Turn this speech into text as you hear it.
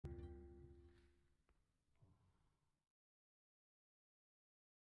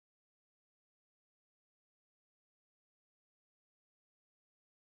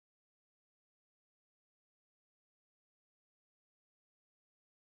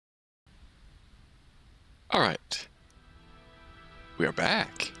Alright. We are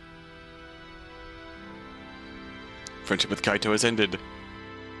back. Friendship with Kaito has ended.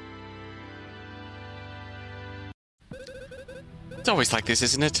 It's always like this,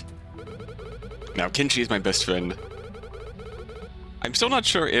 isn't it? Now, Kenshi is my best friend. I'm still not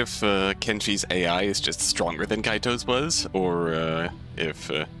sure if Kenshi's AI is just stronger than Kaito's was, or if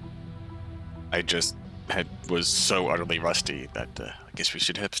I just was so utterly rusty that I guess we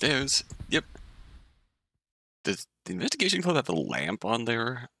should head upstairs. Yep. Does the investigation club have a lamp on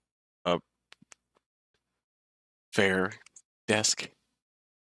their fair desk?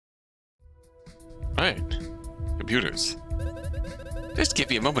 Right. Computers. Just give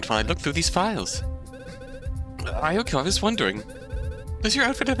me a moment while I look through these files. Yuko, I was wondering, does your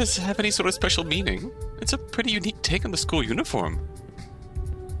outfit have any sort of special meaning? It's a pretty unique take on the school uniform.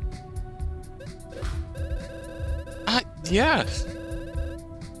 Yes.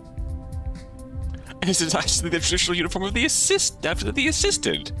 This is actually the traditional uniform of the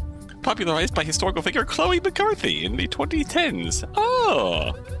assistant, popularized by historical figure Chloe McCarthy in the 2010s.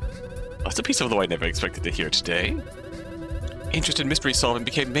 Oh! That's a piece of law I never expected to hear today. Interest in mystery solving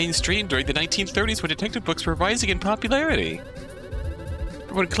became mainstream during the 1930s when detective books were rising in popularity.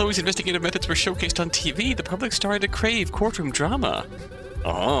 But when Chloe's investigative methods were showcased on TV, the public started to crave courtroom drama.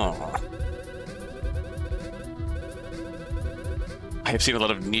 Oh. I have seen a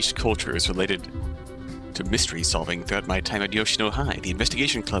lot of niche cultures related to mystery solving throughout my time at Yoshino High, the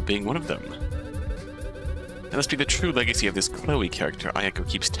investigation club being one of them. That must be the true legacy of this Chloe character Ayako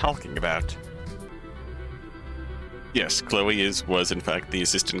keeps talking about. Yes, Chloe was in fact the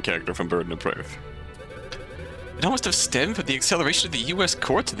assistant character from Burden of Proof. It all must have stemmed from the acceleration of the US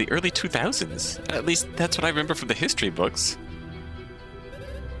courts in the early 2000s. At least that's what I remember from the history books.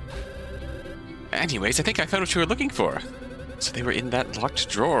 Anyways, I think I found what you were looking for. So they were in that locked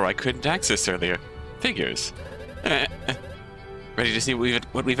drawer I couldn't access earlier. Figures. Ready to see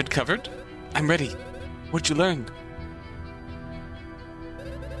what we've uncovered? I'm ready. What'd you learn?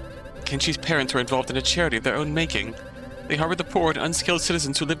 Kenshi's parents were involved in a charity of their own making. They harbored the poor and unskilled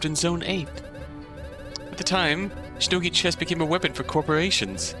citizens who lived in Zone 8. At the time, Shinogi Chess became a weapon for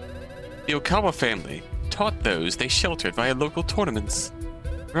corporations. The Okawa family taught those they sheltered via local tournaments.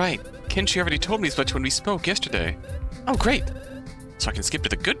 Right, Kenshi already told me as much when we spoke yesterday. Oh, great! So I can skip to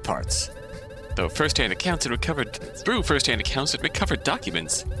the good parts. Through first-hand accounts and recovered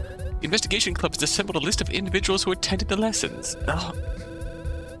documents, the investigation club has assembled a list of individuals who attended the lessons. Oh.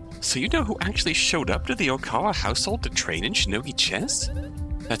 So you know who actually showed up to the Okawa household to train in Shinogi Chess?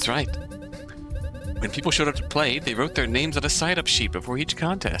 That's right. When people showed up to play, they wrote their names on a sign-up sheet before each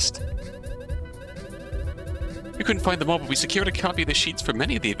contest. We couldn't find them all, but we secured a copy of the sheets for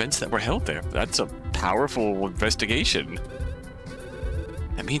many of the events that were held there. That's a powerful investigation.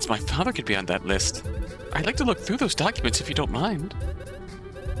 That means my father could be on that list. I'd like to look through those documents if you don't mind.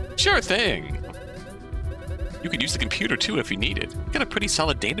 Sure thing! You can use the computer too if you need it. We've got a pretty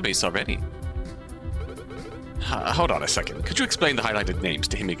solid database already. Hold on a second. Could you explain the highlighted names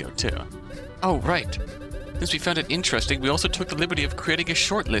to Himiko too? Oh, right. Since we found it interesting, we also took the liberty of creating a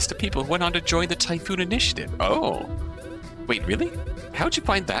short list of people who went on to join the Typhoon Initiative. Oh. Wait, really? How'd you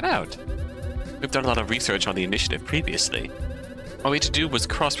find that out? We've done a lot of research on the initiative previously. All we had to do was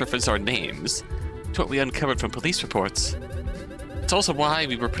cross-reference our names to what we uncovered from police reports. It's also why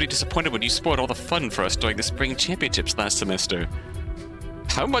we were pretty disappointed when you spoiled all the fun for us during the spring championships last semester.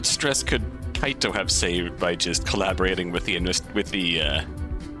 How much stress could Kaito have saved by just collaborating with the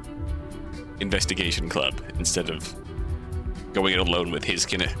investigation club instead of going it alone with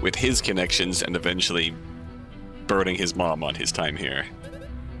his connections and eventually burning his mom on his time here?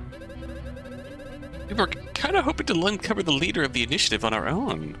 We were kind of hoping to uncover the leader of the initiative on our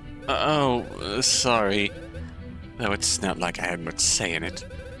own. Sorry. Though it's not like I had much say in it.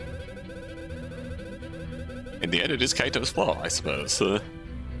 In the end, it is Kaito's flaw, I suppose.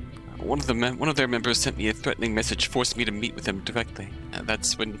 One of their members sent me a threatening message forcing me to meet with him directly.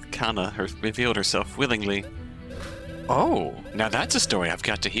 That's when Kana revealed herself willingly. Oh, now that's a story I've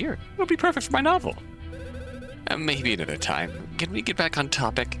got to hear. It'll be perfect for my novel. Maybe another time. Can we get back on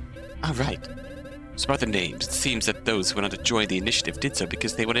topic? All right. So about the names, it seems that those who went on to join the initiative did so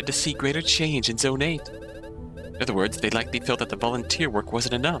because they wanted to see greater change in Zone 8. In other words, they likely felt that the volunteer work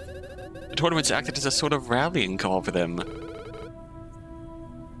wasn't enough. The tournaments acted as a sort of rallying call for them.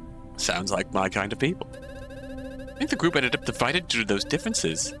 Sounds like my kind of people. I think the group ended up divided due to those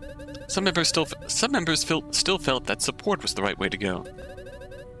differences. Some members still felt that support was the right way to go.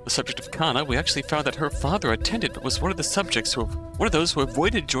 The subject of Kana, we actually found that her father attended but was one of those who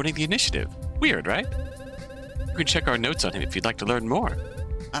avoided joining the initiative. Weird, right? You can check our notes on him if you'd like to learn more.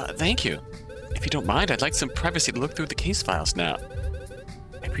 Thank you. If you don't mind, I'd like some privacy to look through the case files now.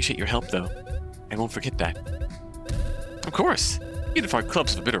 I appreciate your help, though. I won't forget that. Of course. Even if our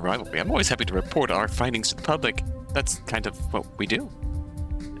clubs have a bit of rivalry, I'm always happy to report our findings to the public. That's kind of what we do.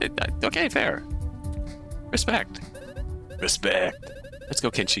 Okay, fair. Respect. Respect. Let's go,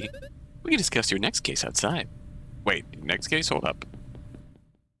 Kenshi. We can discuss your next case outside. Wait, next case? Hold up.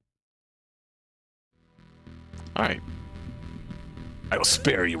 Alright. I will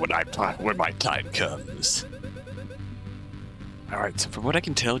spare you when my time comes. Alright, so from what I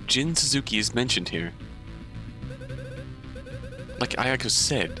can tell, Jin Suzuki is mentioned here. Like Ayako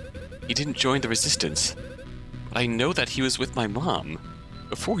said, he didn't join the resistance. But I know that he was with my mom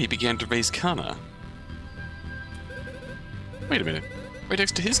before he began to raise Kana. Wait a minute. Right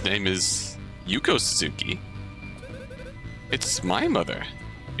next to his name is Yuko Suzuki. It's my mother.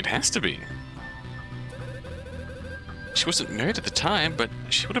 It has to be. She wasn't married at the time, but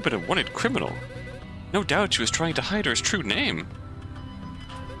she would have been a wanted criminal. No doubt she was trying to hide her true name.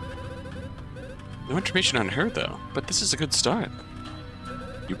 No information on her, though, but this is a good start.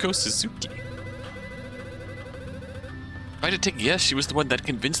 Yuko Suzuki. If I had to take a guess, she was the one that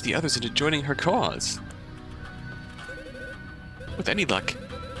convinced the others into joining her cause. With any luck,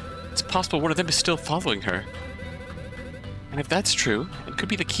 it's possible one of them is still following her. And if that's true, it could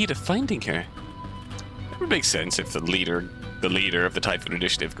be the key to finding her. It would make sense if the leader of the Typhoon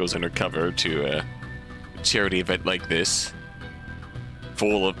Initiative goes undercover to a charity event like this,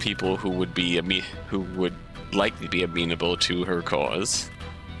 full of people who would likely be amenable to her cause.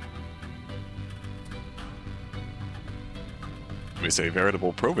 It's a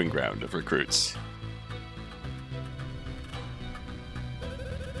veritable proving ground of recruits.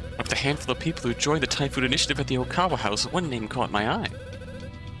 Of the handful of people who joined the Typhoon Initiative at the Okawa house, one name caught my eye.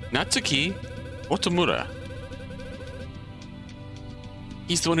 Natsuki Otomura.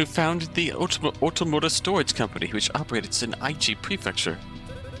 He's the one who founded the Otomura Storage Company, which operates in Aichi Prefecture.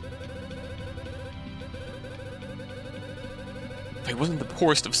 If he wasn't the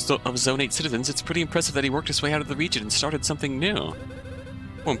poorest of Zone 8 citizens, it's pretty impressive that he worked his way out of the region and started something new.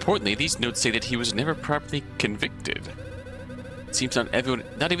 More importantly, these notes say that he was never properly convicted. It seems not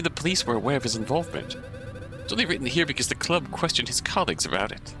even the police were aware of his involvement. It's only written here because the club questioned his colleagues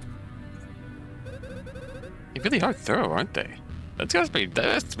about it. They really are thorough, aren't they? That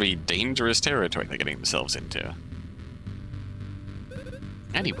has to be dangerous territory they're getting themselves into.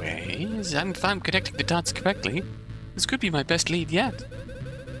 Anyways, if I'm connecting the dots correctly, this could be my best lead yet.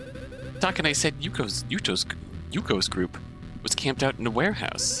 Takane said Yuko's group was camped out in a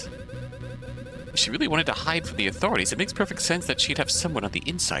warehouse. If she really wanted to hide from the authorities, it makes perfect sense that she'd have someone on the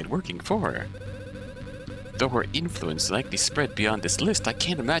inside working for her. Though her influence likely spread beyond this list, I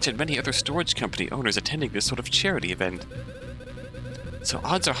can't imagine many other storage company owners attending this sort of charity event. So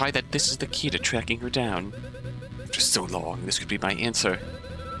odds are high that this is the key to tracking her down. After so long, this could be my answer.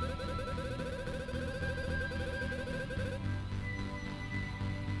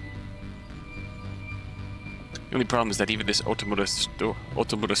 The only problem is that even this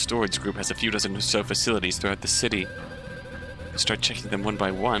Otomura storage group has a few dozen or so facilities throughout the city. I start checking them one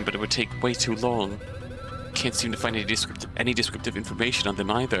by one, but it would take way too long. Can't seem to find any descriptive information on them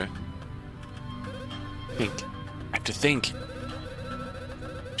either. I have to think.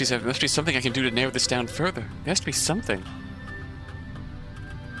 Please, there must be something I can do to narrow this down further. There has to be something.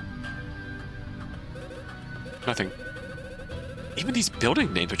 Nothing. Even these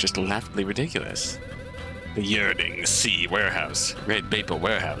building names are just laughably ridiculous. The Yearning Sea Warehouse, Red Maple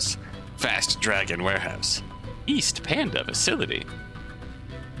Warehouse, Fast Dragon Warehouse, East Panda Facility.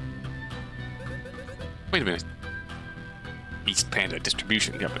 Wait a minute. East Panda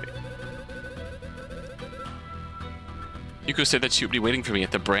Distribution Company. Yuko said that she would be waiting for me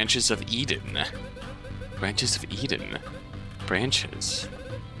at the Branches of Eden. Branches of Eden. Branches.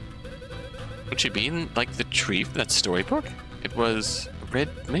 Would she mean like the tree from that storybook? It was Red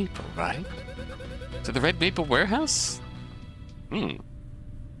Maple, right? So the Red Maple Warehouse?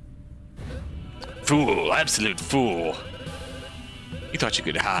 Fool, absolute fool. You thought you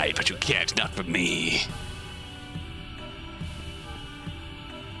could hide, but you can't, not from me.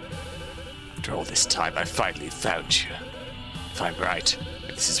 After all this time, I finally found you. If I'm right,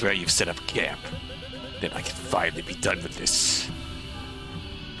 if this is where you've set up camp, then I can finally be done with this.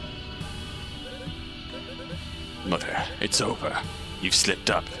 Mother, it's over. You've slipped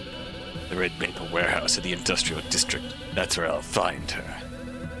up. The Red Maple Warehouse in the Industrial District. That's where I'll find her.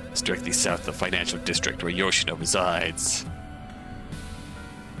 It's directly south of the Financial District where Yoshino resides.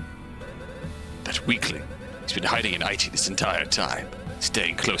 That weakling. He's been hiding in Aichi this entire time,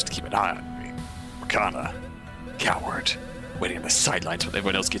 staying close to keep an eye on me. Kana. Coward. waiting on the sidelines while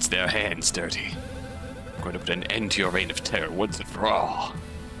everyone else gets their hands dirty. I'm going to put an end to your reign of terror once and for all.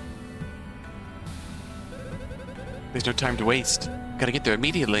 There's no time to waste. Gotta get there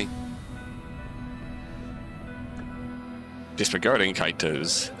immediately. Disregarding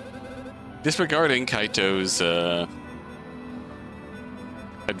Kaito's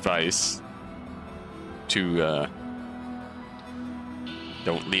advice to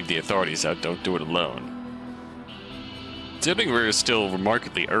don't leave the authorities out, don't do it alone. Considering we're still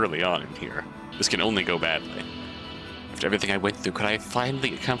remarkably early on in here, this can only go badly. After everything I went through, could I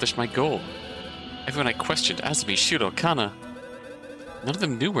finally accomplish my goal? Everyone I questioned, Azumi, Shiro, Kana, none of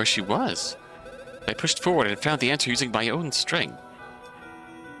them knew where she was. I pushed forward and found the answer using my own strength.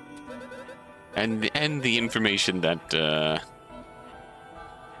 And the information that the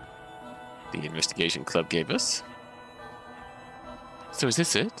investigation club gave us. So is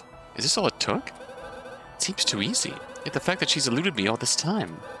this it? Is this all it took? It seems too easy. Yet the fact that she's eluded me all this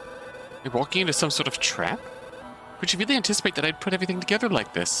time. Am I walking into some sort of trap? Could she really anticipate that I'd put everything together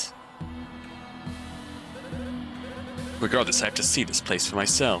like this? Regardless, I have to see this place for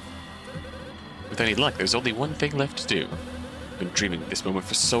myself. With any luck, there's only one thing left to do. I've been dreaming of this moment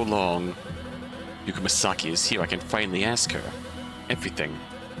for so long. Yuko Masaki is here, I can finally ask her. Everything.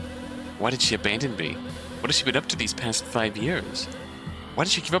 Why did she abandon me? What has she been up to these past 5 years? Why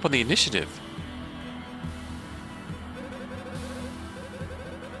did she give up on the initiative?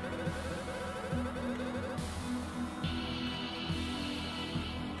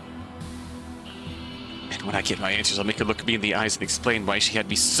 And when I get my answers, I'll make her look me in the eyes and explain why she had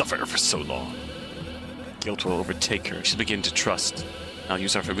me suffer for so long. Guilt will overtake her. She'll begin to trust. I'll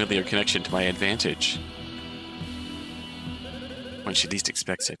use our familiar connection to my advantage. When she least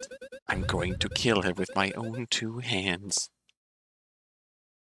expects it, I'm going to kill her with my own 2 hands.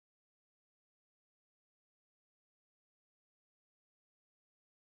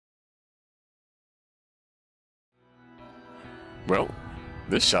 Well,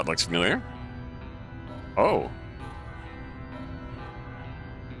 this shot looks familiar. Oh.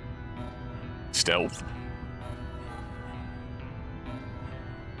 Stealth.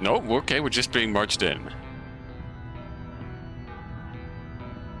 No, okay, we're just being marched in.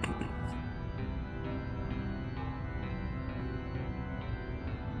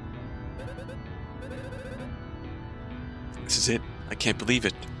 This is it. I can't believe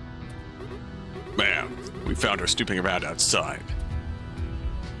it. Ma'am, we found her snooping around outside.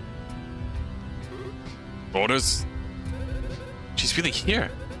 Orders? She's really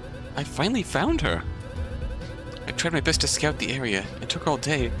here. I finally found her. I tried my best to scout the area. It took all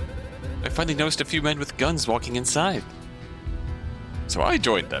day. I finally noticed a few men with guns walking inside. So I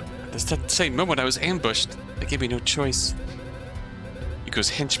joined them. At the same moment I was ambushed. They gave me no choice. Yuko's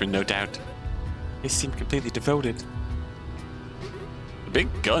henchmen, no doubt. They seemed completely devoted. The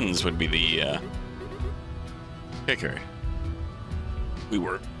big guns would be the, kicker. We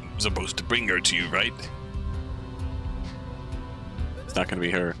were supposed to bring her to you, right? It's not gonna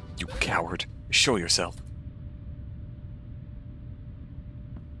be her. You coward. Show yourself.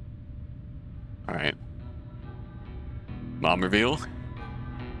 Alright. Mom reveal?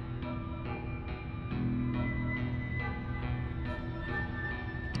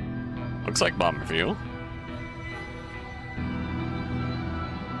 Looks like mom reveal.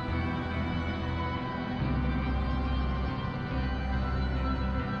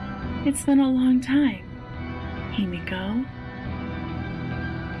 It's been a long time, Himiko.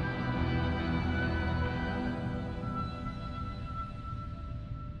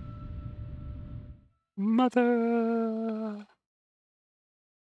 Mother.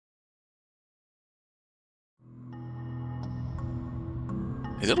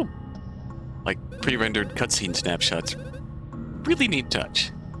 These little, like, pre-rendered cutscene snapshots. Really neat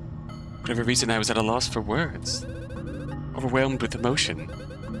touch. For whatever reason, I was at a loss for words. Overwhelmed with emotion.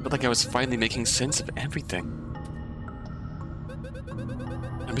 Felt like I was finally making sense of everything.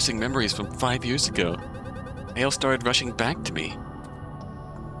 I'm missing memories from 5 years ago. They all started rushing back to me.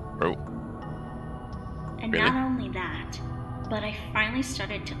 Oh. And Really? not only that, but I finally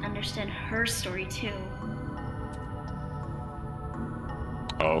started to understand her story too.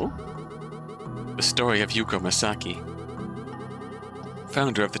 Oh? The story of Yuko Masaki.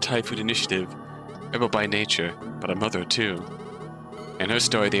 Founder of the Typhoon Initiative, rebel by nature, but a mother too. In her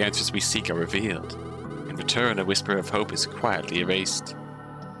story, the answers we seek are revealed. In return, a whisper of hope is quietly erased.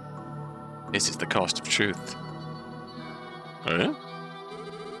 This is the cost of truth. Huh?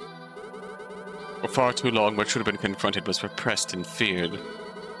 For far too long, what should have been confronted was repressed and feared.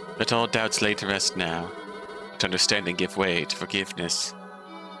 Let all doubts lay to rest now. Let understanding give way to forgiveness.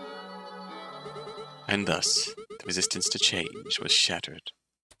 And thus, The resistance to change was shattered.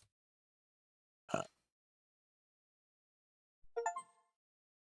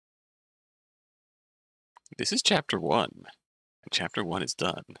 This is chapter 1, and chapter 1 is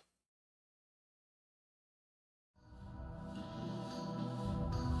done.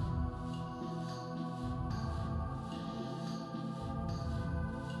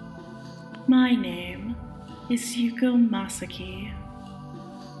 My name is Yuko Masaki.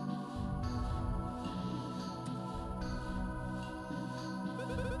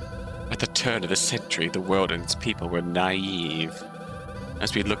 At the turn of the century, the world and its people were naive.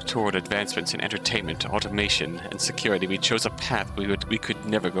 As we looked toward advancements in entertainment, automation, and security, we chose a path we could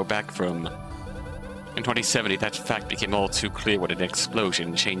never go back from. In 2070, that fact became all too clear when an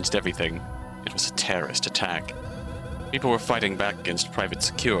explosion changed everything. It was a terrorist attack. People were fighting back against private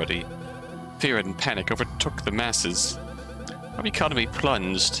security. Fear and panic overtook the masses. Our economy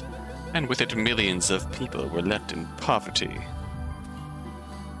plunged, and with it millions of people were left in poverty.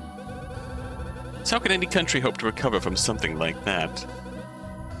 So how can any country hope to recover from something like that?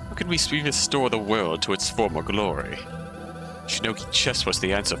 How can we restore the world to its former glory? Shinogi Chess was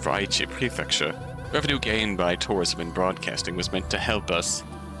the answer for Aichi Prefecture. Revenue gained by tourism and broadcasting was meant to help us.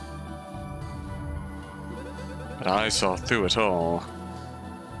 But I saw through it all.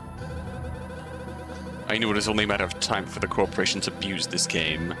 I knew it was only a matter of time before the corporations abused this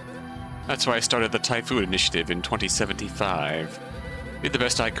game. That's why I started the Typhoon Initiative in 2075. Did the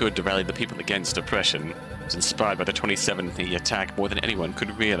best I could to rally the people against oppression. I was inspired by the 2070 attack more than anyone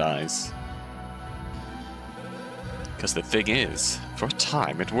could realize. Because the thing is, for a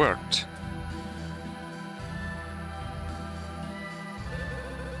time it worked.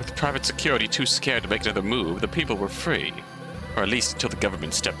 With private security too scared to make another move, the people were free. Or at least until the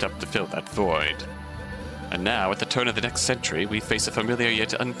government stepped up to fill that void. And now, at the turn of the next century, we face a familiar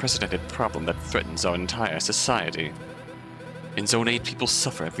yet unprecedented problem that threatens our entire society. In Zone 8, people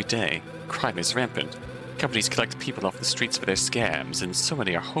suffer every day. Crime is rampant. Companies collect people off the streets for their scams, and so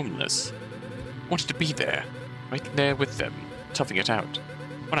many are homeless. I wanted to be there, right there with them, toughing it out.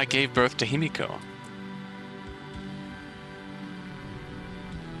 When I gave birth to Himiko.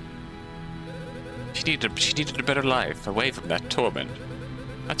 She needed a better life, away from that torment.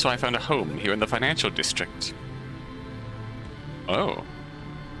 That's why I found a home here in the financial district. Oh.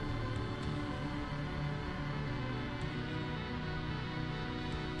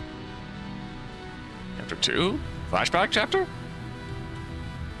 Chapter 2? Flashback chapter?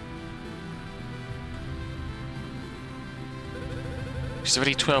 She's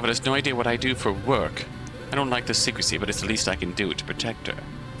already 12 and has no idea what I do for work. I don't like the secrecy, but it's the least I can do to protect her.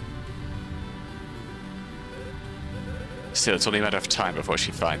 Still, it's only a matter of time before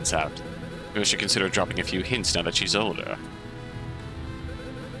she finds out. Maybe I should consider dropping a few hints now that she's older.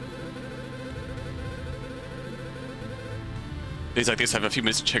 Days like this, I have a few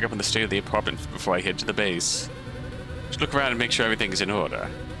minutes to check up on the state of the apartment before I head to the base. Just look around and make sure everything is in order.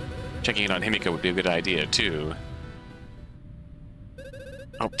 Checking in on Himiko would be a good idea, too.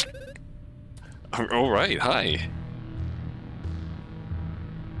 Oh. Alright, hi.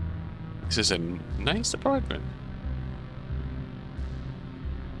 This is a nice apartment.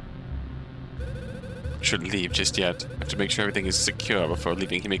 Shouldn't leave just yet. I have to make sure everything is secure before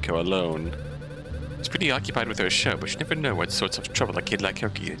leaving Himiko alone. She's pretty occupied with her show, but you never know what sorts of trouble a kid like her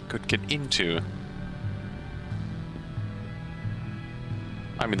could get into.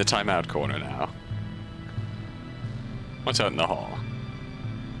 I'm in the timeout corner now. What's out in the hall?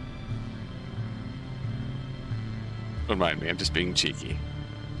 Don't mind me, I'm just being cheeky.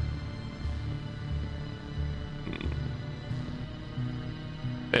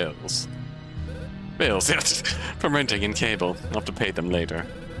 Bills. Bills, yes, from renting and cable. I'll have to pay them later.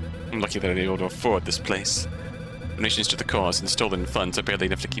 I'm lucky that I'm able to afford this place. Donations to the cause and stolen funds are barely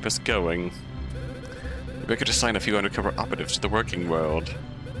enough to keep us going. Maybe I could assign a few undercover operatives to the working world.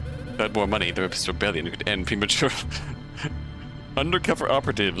 Without more money, the rebellion could end prematurely. Undercover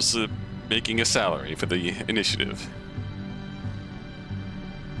operatives making a salary for the initiative.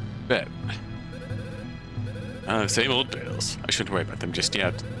 Bet. Same old bills. I shouldn't worry about them just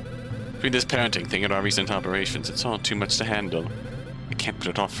yet. Between this parenting thing and our recent operations, it's all too much to handle. I can't put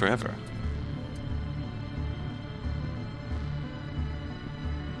it off forever.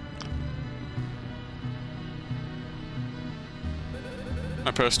 My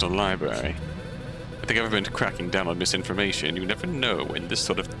personal library. With the government cracking down on misinformation, you never know when this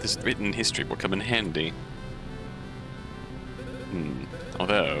written history will come in handy.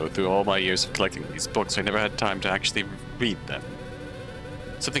 Although, through all my years of collecting these books, I never had time to actually read them.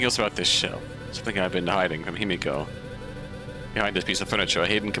 Something else about this shelf. Something I've been hiding from Himiko. Behind this piece of furniture, a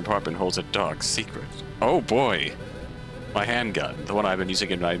hidden compartment holds a dark secret. Oh boy! My handgun, the one I've been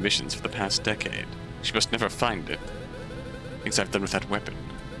using in my missions for the past decade. She must never find it. Things I've done with that weapon.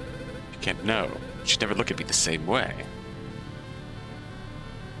 She can't know. She'd never look at me the same way.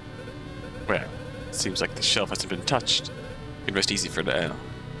 Well, it seems like the shelf hasn't been touched. You can rest easy for now.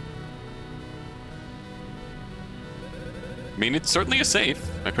 I mean, it's certainly a safe.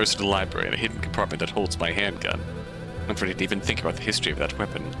 My personal library and a hidden compartment that holds my handgun. I'm afraid to even think about the history of that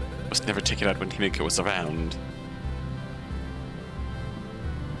weapon. Must never take it out when Himiko was around.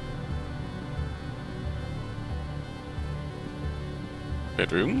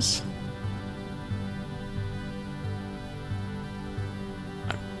 Bedrooms?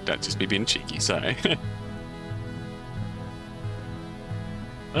 That's just me being cheeky, sorry.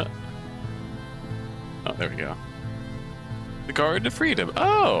 Oh, there we go. The Garden of Freedom.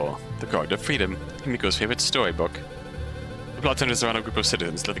 Oh! The Garden of Freedom. Himiko's favorite storybook. The plot centers around a group of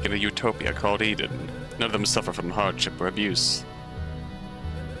citizens living in a utopia called Eden. None of them suffer from hardship or abuse.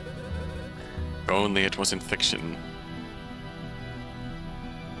 If only it wasn't fiction.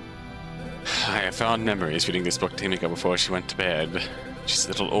 I have fond memories reading this book to Himiko before she went to bed. She's a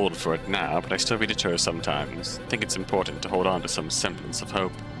little old for it now, but I still read it to her sometimes. I think it's important to hold on to some semblance of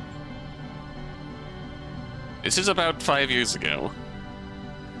hope. This is about 5 years ago.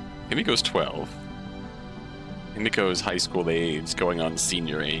 Himiko's 12. Himiko's high school age, going on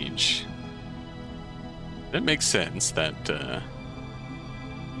senior age. That makes sense that,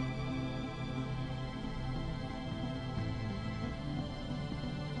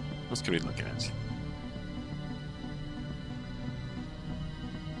 what can we look at?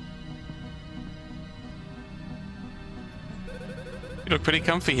 You look pretty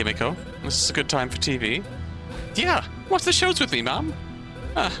comfy, Himiko. This is a good time for TV. Yeah, watch the shows with me, Mom.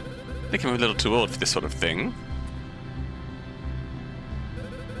 I think I'm a little too old for this sort of thing.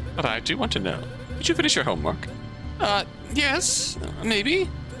 But I do want to know. Did you finish your homework? Yes, maybe.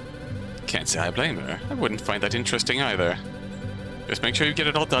 Can't say I blame her. I wouldn't find that interesting either. Just make sure you get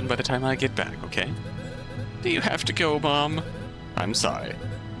it all done by the time I get back, okay? Do you have to go, Mom? I'm sorry.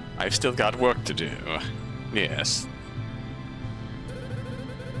 I've still got work to do. Yes.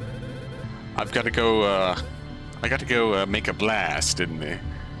 I've got to go, I got to go make a blast in the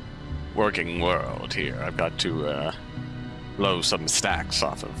working world here. I've got to blow some stacks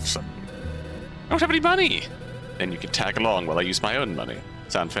off of some... I don't have any money! Then you can tag along while I use my own money.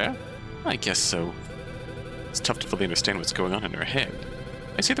 Sound fair? I guess so. It's tough to fully understand what's going on in her head.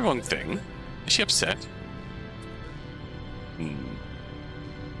 I say the wrong thing. Is she upset?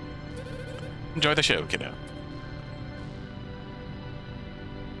 Enjoy the show, kiddo.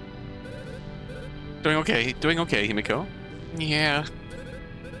 Doing okay, Himiko? Yeah.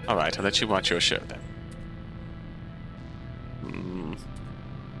 Alright, I'll let you watch your show then.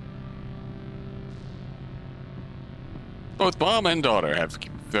 Both mom and daughter have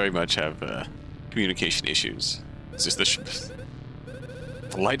very much have communication issues. It's just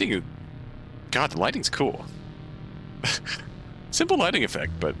the lighting. God, the lighting's cool. Simple lighting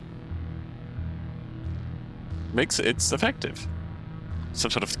effect, but makes it's effective.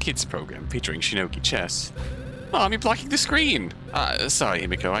 Some sort of kids program featuring Shinogi Chess. Mom, you're blocking the screen! Sorry,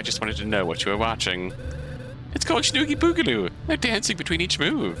 Himiko, I just wanted to know what you were watching. It's called Shinogi Boogaloo. They're dancing between each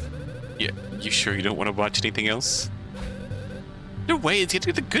move. Yeah, you sure you don't want to watch anything else? No way, it's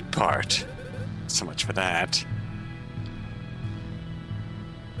getting to the good part. So much for that.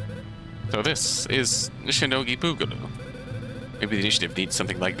 So this is Shinogi Boogaloo. Maybe the initiative needs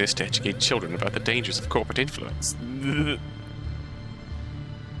something like this to educate children about the dangers of corporate influence.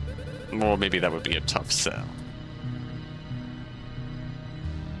 Or maybe that would be a tough sell.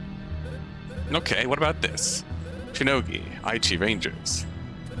 Okay, what about this? Shinogi, Aichi Rangers.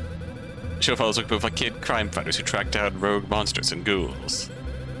 The show follows a group of kid crime fighters who track down rogue monsters and ghouls.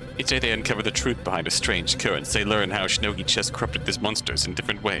 Each day they uncover the truth behind a strange occurrence. They learn how Shinogi Chess corrupted these monsters in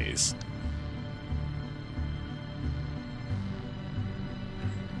different ways.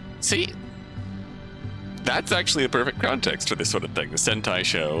 See? That's actually a perfect context for this sort of thing. The Sentai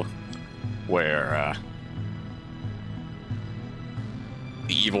show where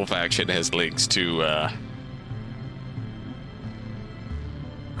the evil faction has links to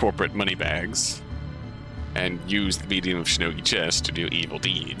corporate money bags and use the medium of Shinogi Chess to do evil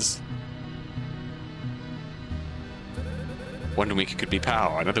deeds. One week it could be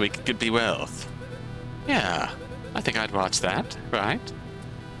power, another week it could be wealth. Yeah, I think I'd watch that, right?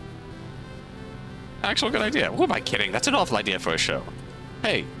 Actual good idea. Who am I kidding? That's an awful idea for a show.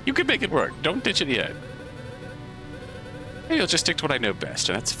 Hey, you can make it work. Don't ditch it yet. Maybe I'll just stick to what I know best,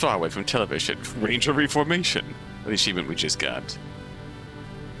 and that's far away from television. Ranger Reformation. The achievement we just got.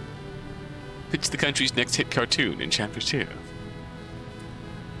 Pitch the country's next hit cartoon in Chapter 2.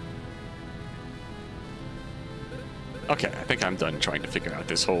 Okay, I think I'm done trying to figure out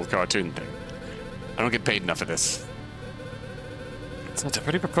this whole cartoon thing. I don't get paid enough for this. So I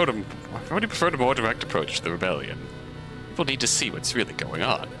already preferred a more direct approach to the rebellion. People need to see what's really going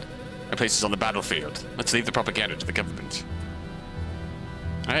on. My place is on the battlefield. Let's leave the propaganda to the government.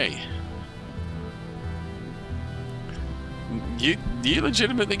 Hey. You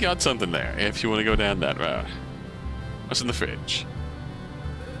legitimately got something there, if you want to go down that route. What's in the fridge?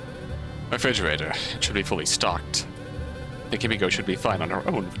 My refrigerator. It should be fully stocked. I think Himiko should be fine on her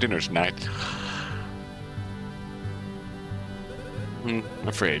own for dinner tonight.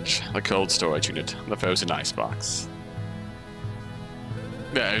 A fridge, the cold storage unit, the frozen icebox.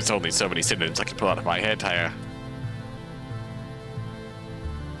 There's only so many synonyms I can pull out of my head here.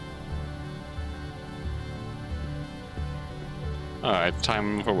 Alright,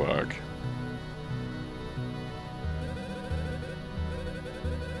 time for work.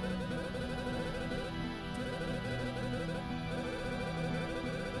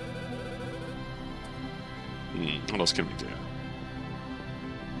 What else can we do?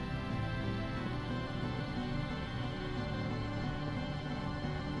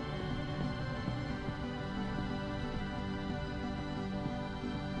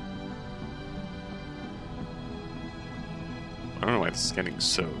 I don't know why this is getting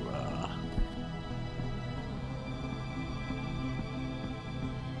so,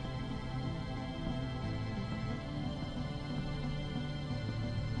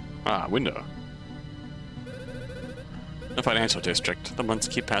 window. The financial district. The months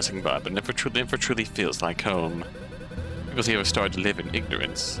keep passing by, but never truly feels like home. People here have started to live in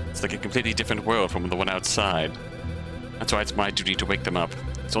ignorance. It's like a completely different world from the one outside. That's why it's my duty to wake them up.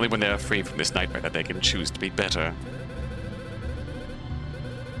 It's only when they are free from this nightmare that they can choose to be better.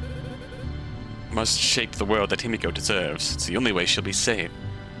 Must shape the world that Himiko deserves. It's the only way she'll be safe.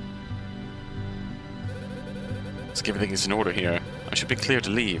 Looks like everything is in order here. I should be clear to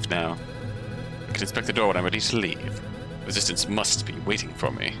leave now. I can inspect the door when I'm ready to leave. Resistance must be waiting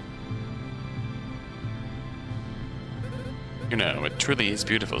for me. You know, it truly is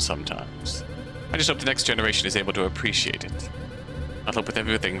beautiful sometimes. I just hope the next generation is able to appreciate it. I'll hope with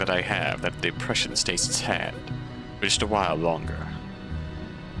everything that I have that the oppression stays its hand for just a while longer.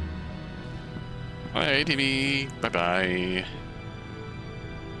 Alright, TV. Bye-bye.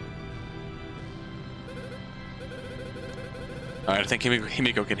 Alright, I think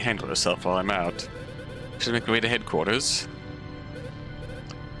Himiko can handle herself while I'm out. Should make my way to headquarters.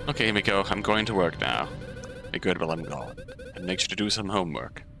 Okay, Himiko, I'm going to work now. Be good while I'm gone. And make sure to do some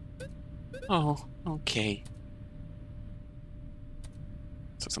homework. Oh, okay.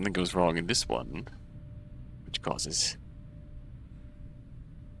 So something goes wrong in this one, which causes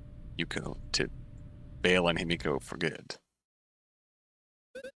Yuko to bail on Himiko for good.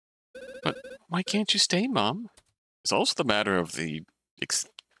 But why can't you stay, Mom? It's also the matter of the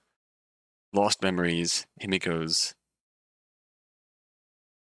lost memories, Himiko's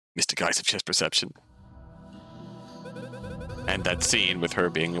mystic eyes of chess perception, and that scene with her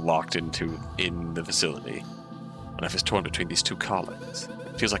being locked in the facility. Life is torn between these two callings.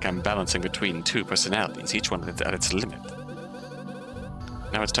 It feels like I'm balancing between two personalities, each one at its limit.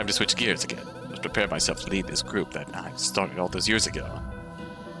 Now it's time to switch gears again. Let's prepare myself to lead this group that I started all those years ago.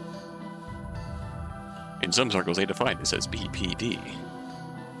 In some circles, they define this as BPD.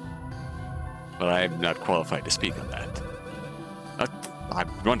 But I'm not qualified to speak on that.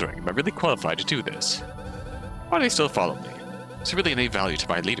 I'm wondering, am I really qualified to do this? Why do they still follow me? Is there really any value to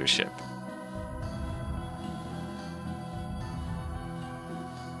my leadership?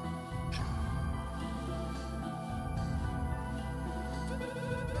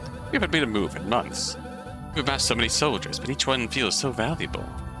 We haven't made a move in months. We've amassed so many soldiers, but each one feels so valuable.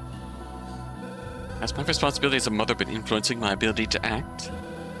 Has my responsibility as a mother been influencing my ability to act?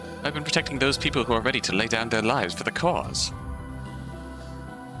 I've been protecting those people who are ready to lay down their lives for the cause.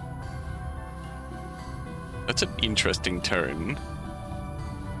 That's an interesting turn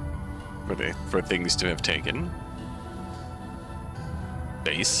for things to have taken.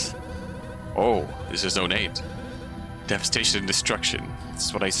 Base. Oh, this is Zone 8. Devastation and destruction. This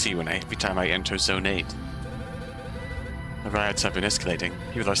is what I see every time I enter Zone 8. The riots have been escalating.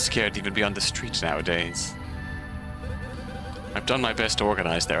 People are scared to even be on the street nowadays. I've done my best to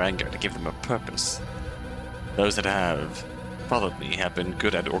organize their anger, to give them a purpose. Those that have followed me have been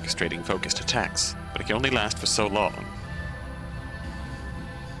good at orchestrating focused attacks, but it can only last for so long.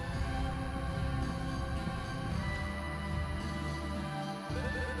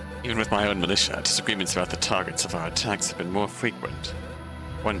 Even with my own militia, disagreements about the targets of our attacks have been more frequent.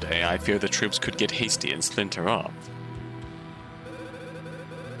 One day, I fear the troops could get hasty and splinter off.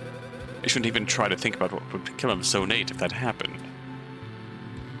 I shouldn't even try to think about what would become of Zone 8 if that happened.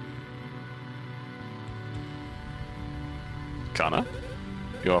 Kana?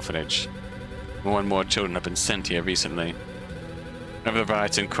 The orphanage. More and more children have been sent here recently. Whenever the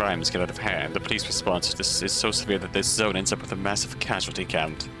riots and crimes get out of hand, the police response to this is so severe that this zone ends up with a massive casualty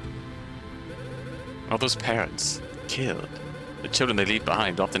count. All those parents killed. The children they leave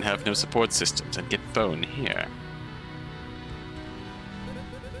behind often have no support systems and get thrown here.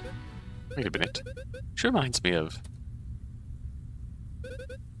 Wait a minute. She reminds me of...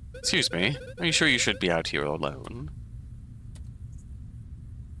 Excuse me, are you sure you should be out here alone?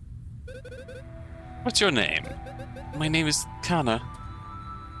 What's your name? My name is Kana.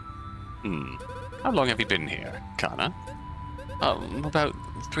 How long have you been here, Kana? About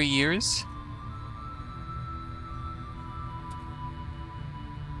 3 years.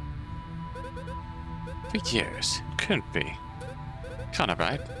 3 years? Couldn't be. Kana,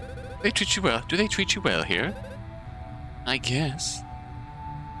 right? They treat you well. Do they treat you well here? I guess.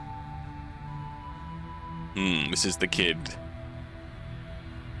 This is the kid.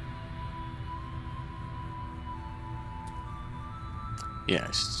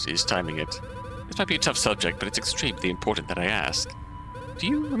 Yes, she's timing it. This might be a tough subject, but it's extremely important that I ask. Do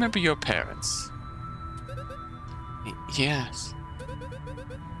you remember your parents? Yes.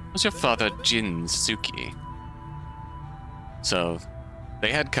 Was your father Jin Suki? So,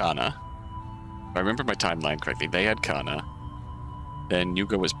 they had Kana. If I remember my timeline correctly, they had Kana. Then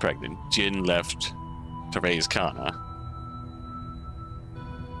Yuko was pregnant. Jin left to raise Kana.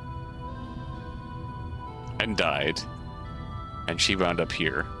 And died. And she wound up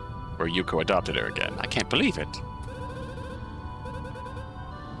here, where Yuko adopted her again. I can't believe it.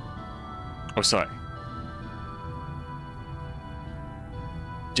 Oh, sorry.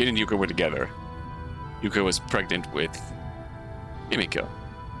 Jin and Yuko were together. Yuko was pregnant with Himiko.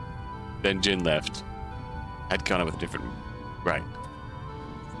 Then Jin left. Had Kana with a different... Right.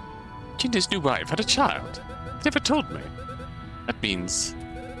 Jin and his new wife had a child. He never told me. That means...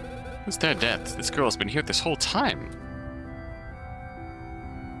 Since their death, this girl's been here this whole time.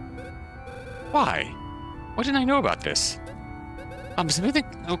 Why? Why didn't I know about this? Is everything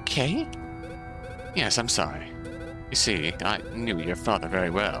okay? Yes, I'm sorry. You see, I knew your father very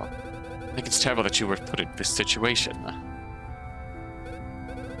well. I think it's terrible that you were put in this situation.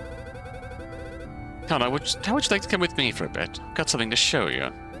 Kana, how would you like to come with me for a bit? I've got something to show you.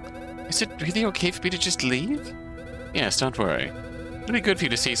 Is it really okay for me to just leave? Yes, don't worry. It'll be good for you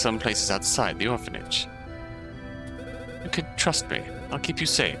to see some places outside the orphanage. You can trust me. I'll keep you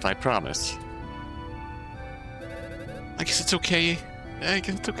safe, I promise. I guess it's okay. I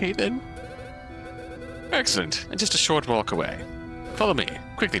guess it's okay then. Excellent. And just a short walk away. Follow me.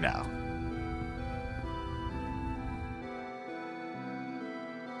 Quickly now.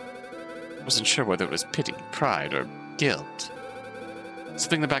 I wasn't sure whether it was pity, pride, or guilt.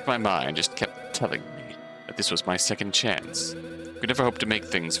 Something in the back of my mind just kept telling me that this was my second chance. I could never hope to make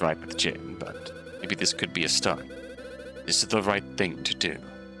things right with Jin, but maybe this could be a start. This is the right thing to do.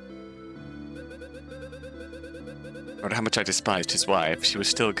 No matter how much I despised his wife, she was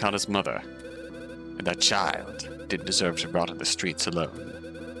still Kana's mother. And that child didn't deserve to rot on the streets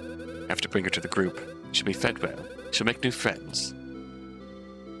alone. I have to bring her to the group. She'll be fed well. She'll make new friends.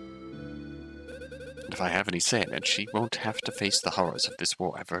 And if I have any say in it, she won't have to face the horrors of this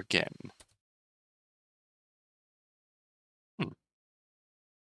war ever again.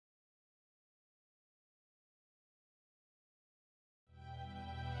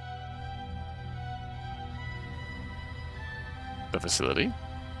 The facility,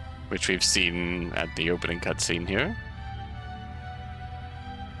 which we've seen at the opening cutscene here.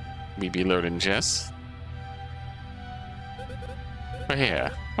 We be learning chess. We're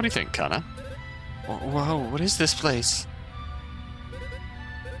here. What do you think, Kana? Whoa, what is this place?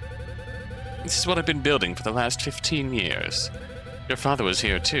 This is what I've been building for the last 15 years. Your father was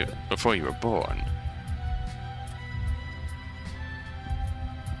here too, before you were born.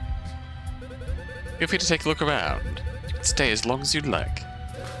 Feel free to take a look around. Stay as long as you'd like.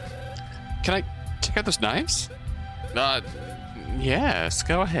 Can I check out those knives? Yes,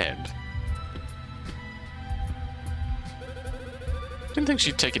 go ahead. Didn't think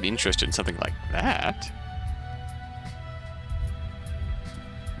she'd take an interest in something like that.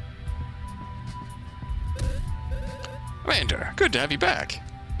 Commander, good to have you back.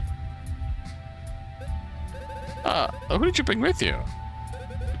 Who did you bring with you?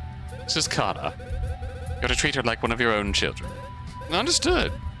 This is Kana. You ought to treat her like one of your own children.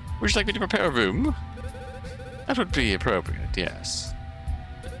 Understood. Would you like me to prepare a room? That would be appropriate, yes.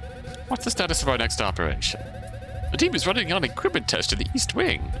 What's the status of our next operation? The team is running on equipment test to the East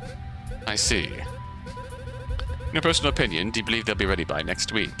Wing. I see. In your personal opinion, do you believe they'll be ready by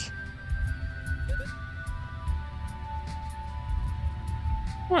next week?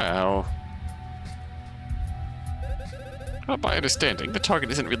 Well, by understanding, the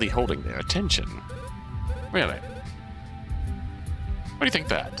target isn't really holding their attention. Really? What do you think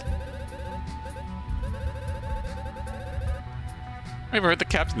that? I overheard the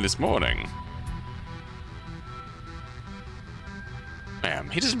captain this morning. Ma'am,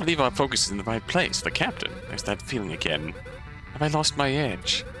 he doesn't believe our focus is in the right place. The captain. There's that feeling again. Have I lost my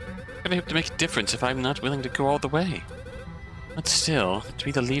edge? How can I hope to make a difference if I'm not willing to go all the way? But still, to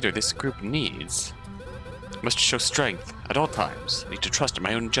be the leader this group needs, I must show strength at all times. I need to trust in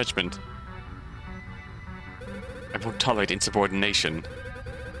my own judgment. I won't tolerate insubordination.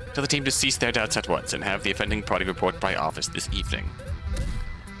 Tell the team to cease their doubts at once and have the offending party report by office this evening.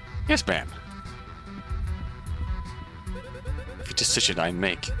 Yes, ma'am. Every decision I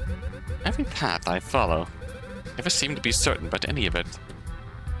make, every path I follow, never seem to be certain about any of it.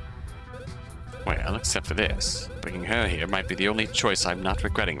 Well, except for this. Bringing her here might be the only choice I'm not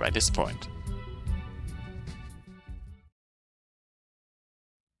regretting by this point.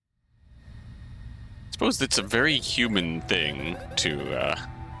 I suppose it's a very human thing to,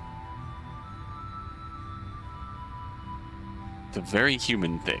 It's a very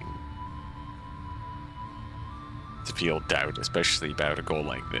human thing to feel doubt, especially about a goal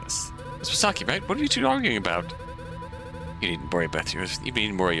like this. It's Masaki, right? What are you two arguing about? You needn't worry about yours. You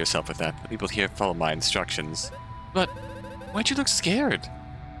needn't worry yourself with that. The people here follow my instructions. But why'd you look scared?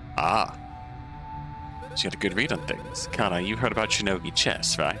 Ah. She had a good read on things. Kana, you heard about Shinogi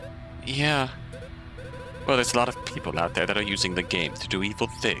Chess, right? Yeah. Well, there's a lot of people out there that are using the game to do evil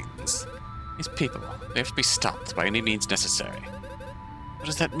things. These people, they have to be stopped by any means necessary. What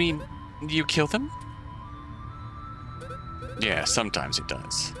does that mean? Do you kill them? Yeah, sometimes it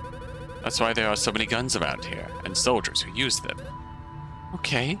does. That's why there are so many guns around here, and soldiers who use them.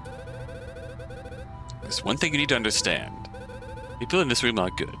 Okay. There's one thing you need to understand. People in this room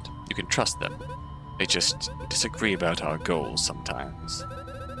are good. You can trust them. They just disagree about our goals sometimes.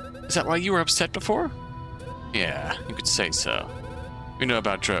 Is that why you were upset before? Yeah, you could say so. You know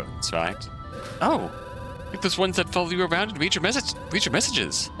about drones, right? Oh! Like those ones that follow you around and read your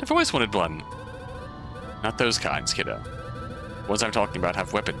messages. I've always wanted one. Not those kinds, kiddo. The ones I'm talking about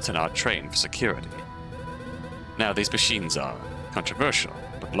have weapons and are trained for security. Now, these machines are controversial,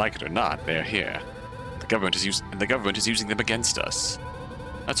 but like it or not, they're here. The government is using them against us.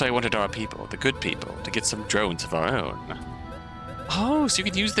 That's why I wanted our people, the good people, to get some drones of our own. Oh, so you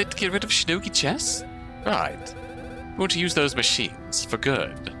could use that to get rid of Shinogi Chess? Right. We want to use those machines for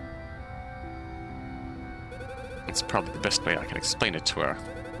good. It's probably the best way I can explain it to her.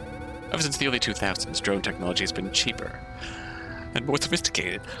 Ever since the early 2000s, drone technology has been cheaper and more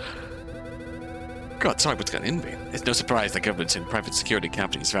sophisticated. God, sorry what's got in me. It's no surprise that governments and private security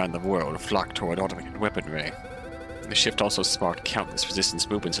companies around the world flock toward automated weaponry. The shift also sparked countless resistance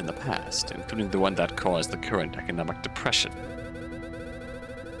movements in the past, including the one that caused the current economic depression.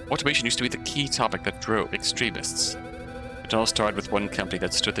 Automation used to be the key topic that drove extremists. It all started with one company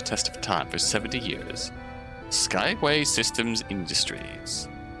that stood the test of time for 70 years. Skyway Systems Industries.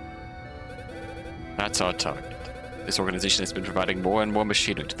 That's our target. This organization has been providing more and more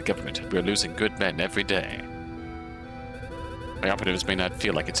machinery to the government, and we're losing good men every day. My operatives may not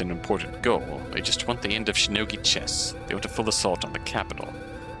feel like it's an important goal. They just want the end of Shinogi Chess. They want a full assault on the capital.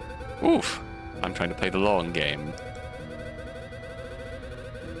 Oof! I'm trying to play the long game.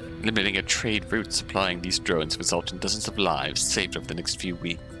 Eliminating a trade route supplying these drones will result in dozens of lives saved over the next few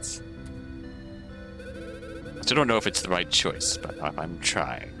weeks. I still don't know if it's the right choice, but I'm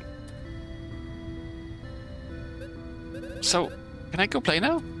trying. So, can I go play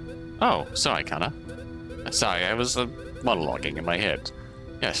now? Oh, sorry, Kana. Sorry, I was monologuing in my head.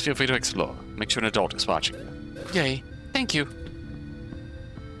 Yes, feel free to explore. Make sure an adult is watching you. Yay. Thank you.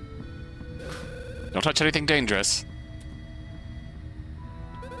 Don't touch anything dangerous.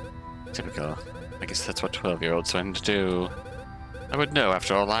 Typical. I guess that's what 12-year-olds learn to do. I would know,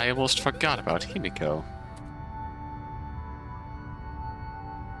 after all, I almost forgot about Himiko.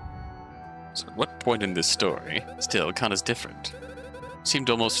 So at what point in this story, still, Kana's different? Seemed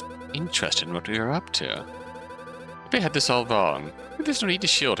almost interested in what we were up to. Maybe I had this all wrong. Maybe there's no need to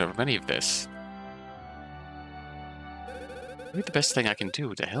shield her from any of this. Maybe the best thing I can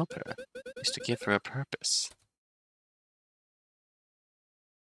do to help her is to give her a purpose.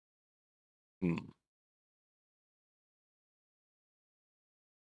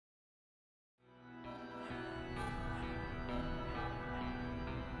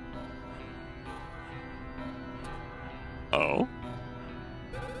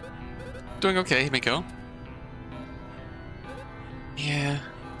 doing okay, Himiko. Yeah.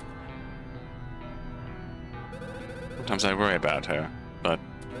 Sometimes I worry about her, but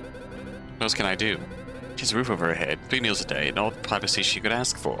what else can I do? She has a roof over her head, 3 meals a day, and all the privacy she could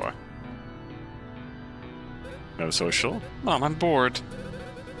ask for. No social? Mom, I'm bored.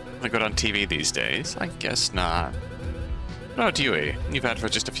 Wanna go on TV these days? I guess not. Oh, Dewey, you've had her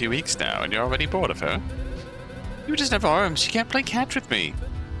for just a few weeks now, and you're already bored of her? You just have arms. She can't play catch with me.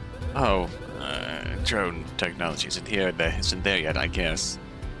 Oh, drone technology isn't there yet, I guess.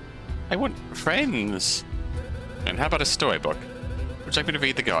 I want friends. And how about a storybook? Would you like me to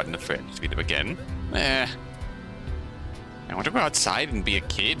read The Garden of Friends? Read it again? I want to go outside and be a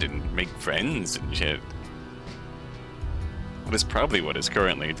kid and make friends and shit. That is probably what is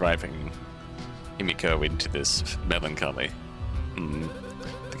currently driving Himiko into this melancholy. I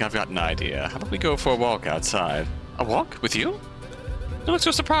think I've got an idea. How about we go for a walk outside? A walk? With you? Don't look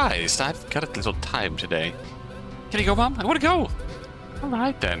so surprised. I've got a little time today. Can you go, Mom? I want to go. All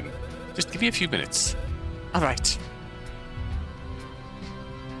right, then. Just give me a few minutes. All right.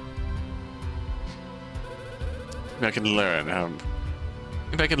 Maybe I can learn.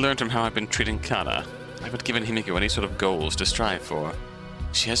 Maybe I can learn from how I've been treating Kana. I haven't given Himiko any sort of goals to strive for.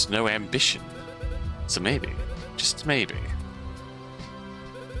 She has no ambition. So maybe, just maybe,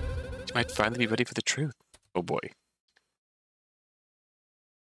 she might finally be ready for the truth. Oh boy.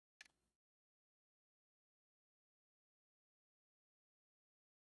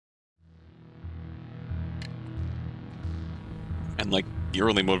 And like, your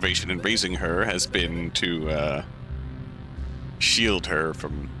only motivation in raising her has been to shield her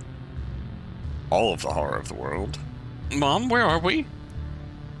from all of the horror of the world. Mom, where are we?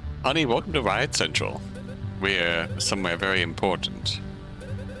 Honey, welcome to Riot Central. We're somewhere very important.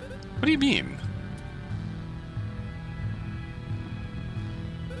 What do you mean?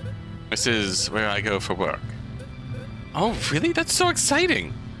 This is where I go for work. Oh, really? That's so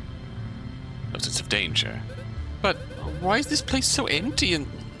exciting! No sense of danger. But why is this place so empty and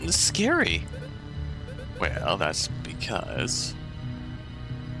scary? Well, that's because...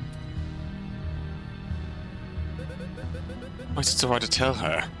 Why is it so hard to tell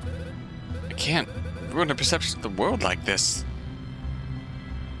her? I can't ruin her perception of the world like this.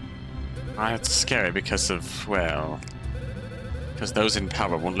 It's scary because of, well... because those in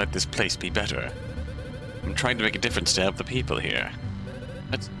power won't let this place be better. I'm trying to make a difference to help the people here.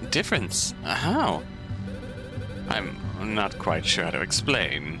 A difference? How? I'm not quite sure how to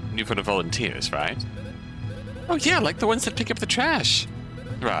explain. You've heard of volunteers, right? Oh yeah, like the ones that pick up the trash.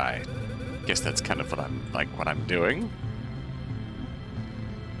 Right. Guess that's kind of what I'm doing.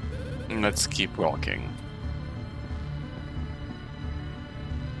 Let's keep walking.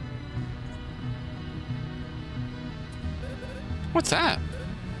 What's that?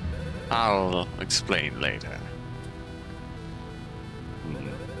 I'll explain later.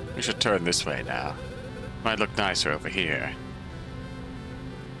 We should turn this way now. Might look nicer over here.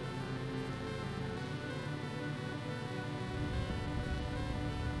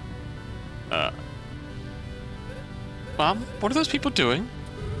 Mom, what are those people doing?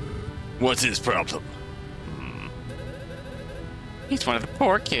 What's his problem? He's one of the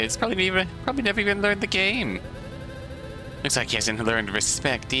poor kids. Probably never even learned the game. Looks like he hasn't learned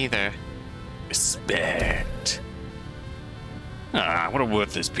respect either. Respect. What a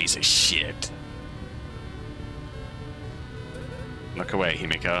worthless piece of shit. Look away,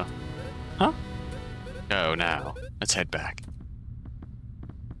 Himiko. Huh? Go now. Let's head back.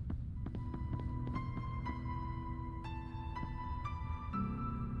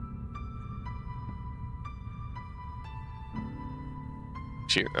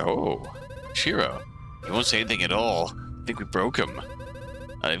 Shiro. He won't say anything at all. I think we broke him.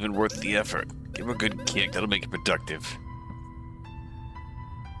 Not even worth the effort. Give him a good kick. That'll make it productive.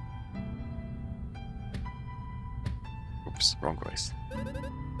 Oops, wrong voice.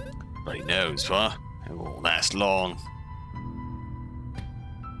 Nobody knows, huh? It won't last long.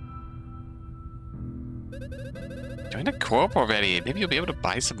 Join the corp already. Maybe you'll be able to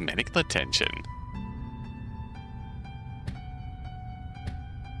buy some medical attention.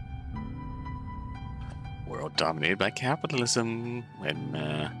 World dominated by capitalism,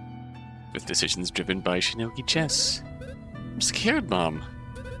 and with decisions driven by Shinogi Chess. I'm scared, Mom.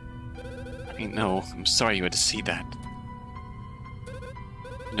 I mean, no, I'm sorry you had to see that.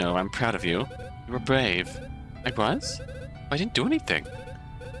 No, I'm proud of you. You were brave. I was? I didn't do anything.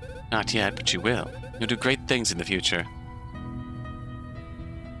 Not yet, but you will. You'll do great things in the future.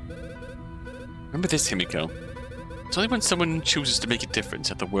 Remember this, Himiko. It's only when someone chooses to make a difference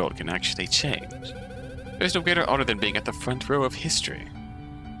that the world can actually change. There's no greater honor than being at the front row of history.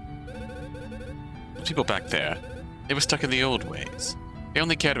 Those people back there, they were stuck in the old ways. They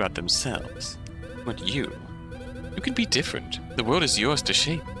only cared about themselves. But you can be different. The world is yours to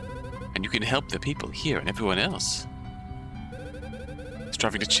shape. And you can help the people here and everyone else.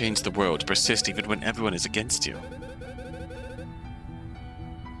 Striving to change the world, to persist even when everyone is against you.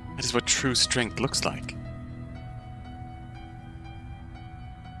 That is what true strength looks like.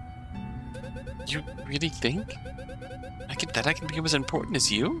 You really think I can become as important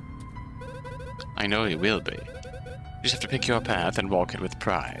as you? I know you will be. You just have to pick your path and walk it with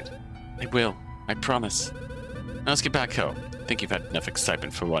pride. I will. I promise. Now let's get back home. I think you've had enough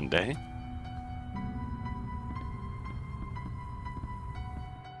excitement for one day.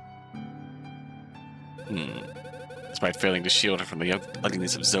 Despite failing to shield her from the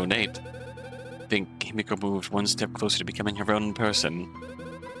ugliness of Zone 8, I think Himiko moved one step closer to becoming her own person.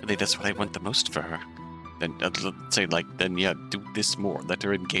 I think that's what I want the most for her. Then, let's say, then yeah, do this more. Let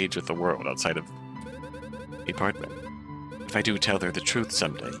her engage with the world outside of the apartment. If I do tell her the truth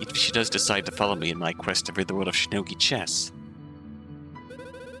someday, if she does decide to follow me in my quest to rid the world of Shinogi Chess,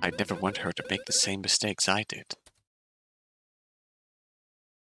 I'd never want her to make the same mistakes I did.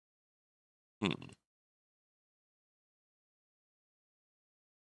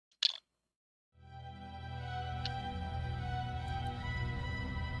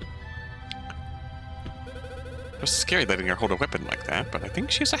 It was scary letting her hold a weapon like that, but I think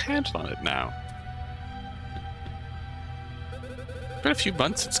she has a handle on it now. It's been a few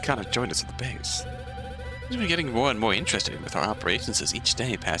months since Kana joined us at the base. She's been getting more and more interested with our operations as each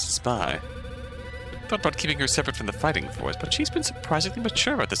day passes by. I thought about keeping her separate from the fighting force, but she's been surprisingly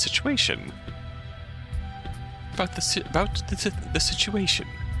mature about the situation. About the situation.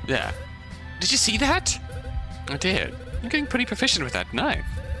 Yeah. Did you see that? I did. I'm getting pretty proficient with that knife.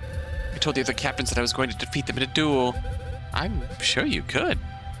 I told the other captains that I was going to defeat them in a duel. I'm sure you could.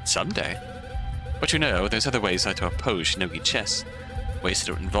 Someday. But you know, there's other ways to oppose Shinogi Chess. Ways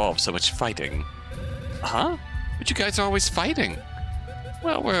that don't involve so much fighting. Huh? But you guys are always fighting.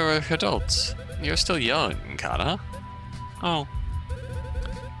 Well, we're adults. You're still young, Kana. Oh.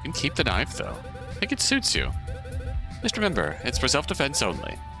 You can keep the knife, though. I think it suits you. Just remember, it's for self-defense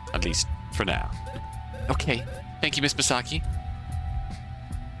only. At least, for now. Okay. Thank you, Miss Masaki.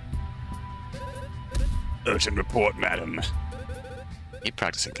 Urgent report, madam. Keep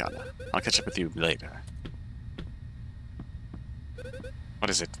practicing, Kana. I'll catch up with you later. What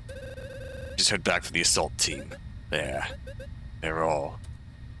is it? Just heard back from the assault team. They're all...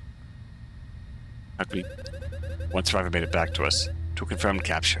 One survivor made it back to us. Two confirmed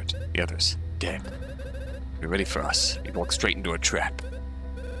captured. The others, dead. Be ready for us. We walked straight into a trap.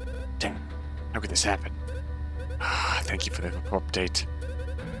 Damn. How could this happen? Thank you for the update.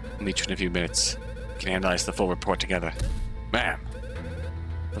 I'll meet you in a few minutes. We can analyze the full report together. Ma'am!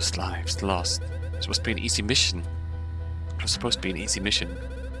 Those lives lost. It's supposed to be an easy mission. It was supposed to be an easy mission.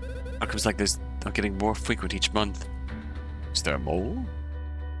 Outcomes like this are getting more frequent each month. Is there a mole?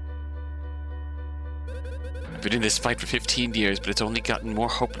 I've been in this fight for 15 years, but it's only gotten more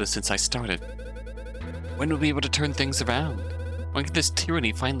hopeless since I started. When will we be able to turn things around? When can this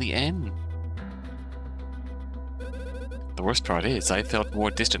tyranny finally end? The worst part is, I felt more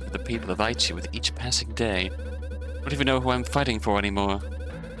distant from the people of Aichi with each passing day. I don't even know who I'm fighting for anymore.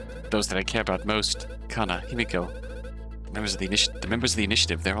 Those that I care about most, Kana, Himiko, the members of the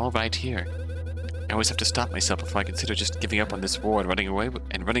initiative, they're all right here. I always have to stop myself before I consider just giving up on this war and running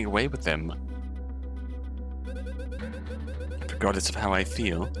away with them. Regardless of how I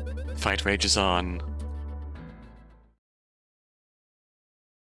feel, the fight rages on.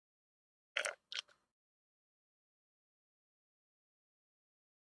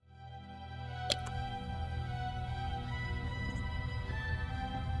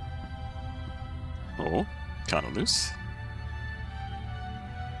 Oh, kinda loose.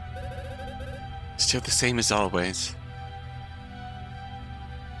 Still the same as always.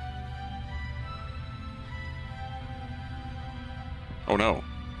 Oh no.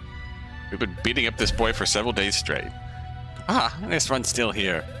 We've been beating up this boy for several days straight. Ah, this one's still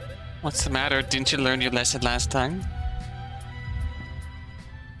here. What's the matter? Didn't you learn your lesson last time?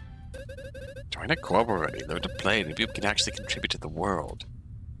 Join a club already. Learn to play, and maybe you can actually contribute to the world.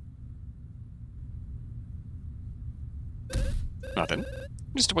 Nothing.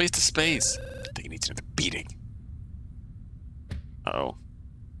 Just a waste of space. I think he needs another beating. Uh-oh.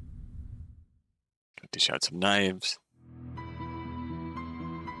 Gotta dish out some knives.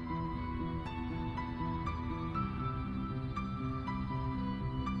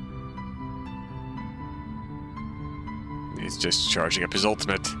 He's just charging up his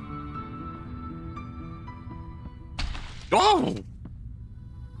ultimate. Oh!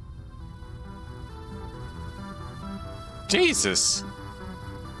 Jesus!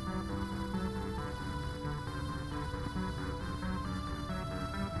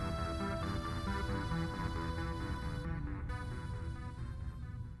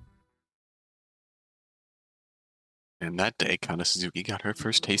 And that day, Kana Suzuki got her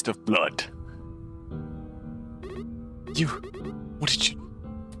first taste of blood. You... What did you...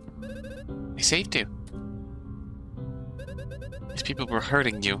 I saved you. These people were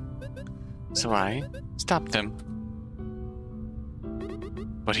hurting you. So I stopped them.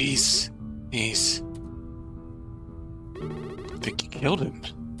 But he's... I think you killed him.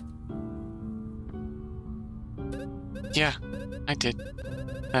 Yeah, I did.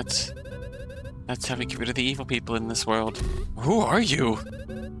 That's how we get rid of the evil people in this world. Who are you?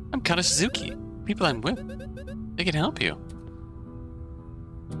 I'm Kana Suzuki. People I'm with. They can help you.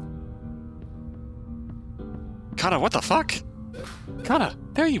 Kana, what the fuck? Kana,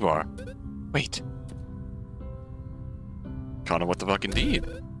 there you are. Wait. Kana, what the fuck indeed?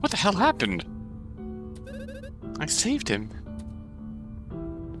 What the hell happened? I saved him.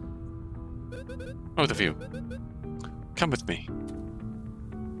 Both of you. Come with me.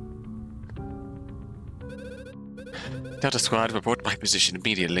 Delta Squad, report my position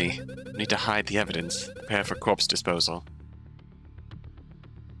immediately. Need to hide the evidence. Prepare for corpse disposal.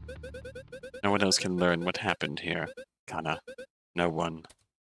 No one else can learn what happened here, Kana. No one.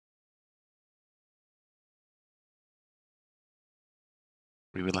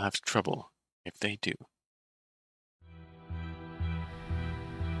 We will have trouble if they do.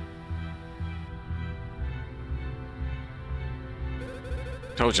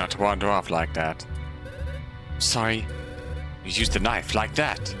 Told you not to wander off like that. Sorry. You used the knife like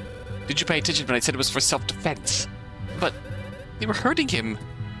that. Did you pay attention when I said it was for self-defense? But they were hurting him.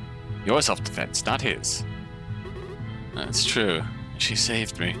 Your self-defense, not his. That's true. She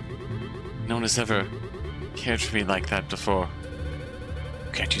saved me. No one has ever cared for me like that before.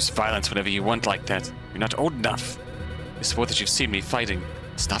 You can't use violence whenever you want like that. You're not old enough. The sport that you've seen me fighting,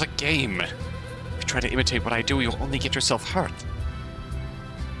 it's not a game. If you try to imitate what I do, you'll only get yourself hurt.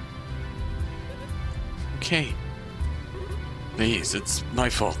 Okay. Please, it's my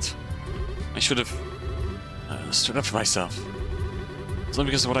fault. I should have stood up for myself. It's only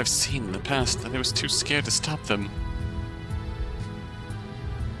because of what I've seen in the past that I was too scared to stop them.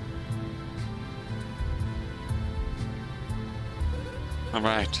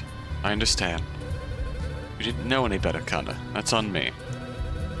 Alright, I understand. You didn't know any better, Kana. That's on me.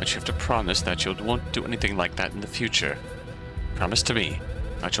 But you have to promise that you won't do anything like that in the future. Promise to me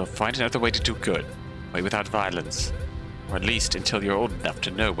that you'll find another way to do good. Way without violence. Or at least until you're old enough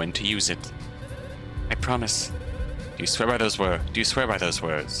to know when to use it. I promise. Do you swear by those words? Do you swear by those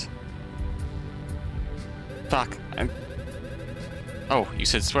words? Fuck. Oh, you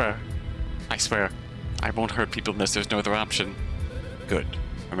said swear. I swear. I won't hurt people unless there's no other option. Good.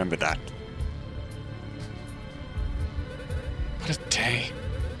 Remember that. What a day.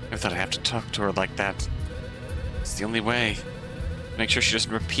 I thought I'd have to talk to her like that. It's the only way. Make sure she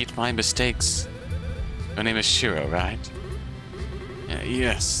doesn't repeat my mistakes. Her name is Shiro, right?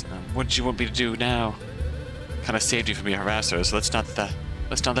 Yes. What did you want me to do now? Kinda saved you from your harassers, so let's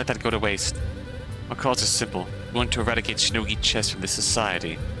not let that go to waste. Our cause is simple. We want to eradicate Shinogi Chess from this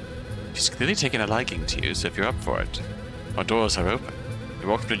society. She's clearly taken a liking to you, so if you're up for it, our doors are open. You're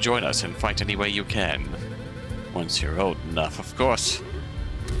welcome to join us and fight any way you can. Once you're old enough, of course.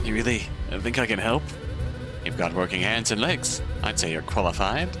 You really think I can help? You've got working hands and legs. I'd say you're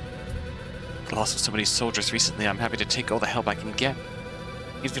qualified. With the loss of so many soldiers recently, I'm happy to take all the help I can get.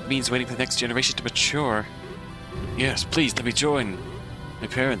 Even if it means waiting for the next generation to mature. Yes, please, let me join. My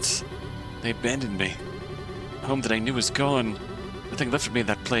parents, they abandoned me. The home that I knew was gone. Nothing left for me in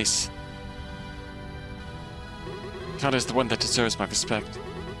that place. Kana's the one that deserves my respect.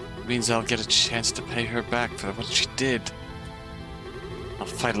 It means I'll get a chance to pay her back for what she did. I'll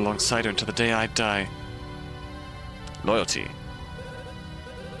fight alongside her until the day I die. Loyalty.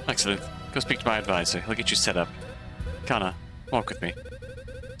 Excellent. Go speak to my advisor. He'll get you set up. Kana, walk with me.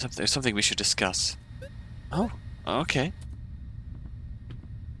 There's something we should discuss. Oh, okay.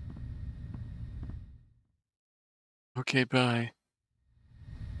 Okay, bye.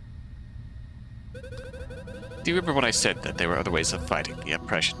 Do you remember when I said that there were other ways of fighting the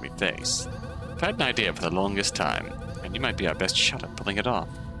oppression we face? I've had an idea for the longest time, and you might be our best shot at pulling it off.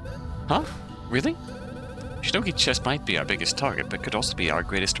 Huh? Really? Shinogi Chess might be our biggest target, but could also be our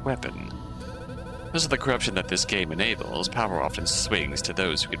greatest weapon. Because of the corruption that this game enables, power often swings to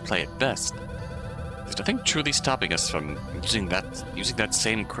those who can play it best. There's nothing truly stopping us from using that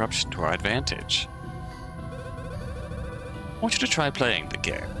same corruption to our advantage. I want you to try playing the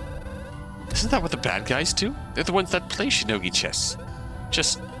game. Isn't that what the bad guys do? They're the ones that play Shinogi chess.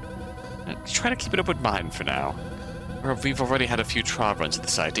 Just try to keep an open mind for now. Or we've already had a few trial runs of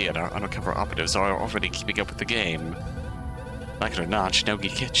this idea, and our undercover operatives are already keeping up with the game. Like it or not,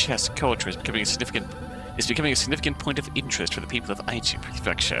 Shinogi chess culture is becoming a significant point of interest for the people of Aichi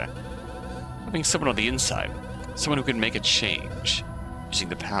Prefecture. Having someone on the inside, someone who can make a change, using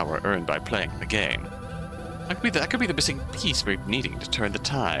the power earned by playing the game. That could be the missing piece we're needing to turn the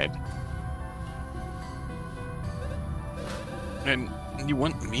tide. And you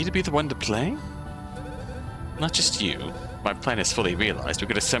want me to be the one to play? Not just you. My plan is fully realized. We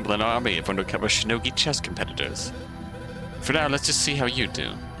could assemble an army of undercover Shinogi chess competitors. For now, let's just see how you do.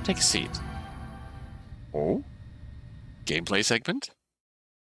 Take a seat. Oh? Gameplay segment?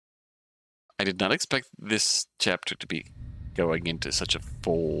 I did not expect this chapter to be going into such a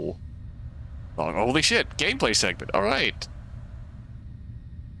full... long... Holy shit! Gameplay segment! Alright!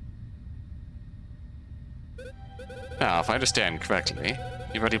 Now, if I understand correctly,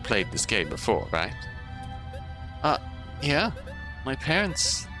 you've already played this game before, right? Yeah. My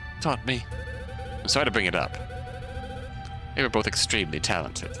parents taught me. I'm sorry to bring it up. They were both extremely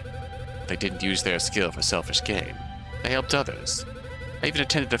talented. They didn't use their skill for selfish gain. They helped others. I even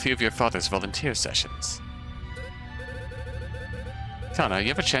attended a few of your father's volunteer sessions. Kana, you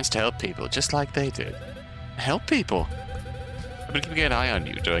have a chance to help people just like they did. Help people? I've been keeping an eye on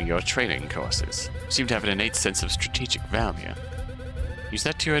you during your training courses. You seem to have an innate sense of strategic value. Use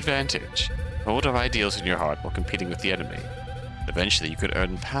that to your advantage. Hold our ideals in your heart while competing with the enemy. Eventually, you could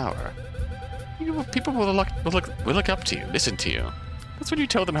earn power. People will look up to you, listen to you. That's when you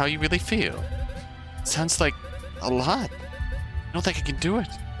tell them how you really feel. It sounds like a lot. I don't think I can do it.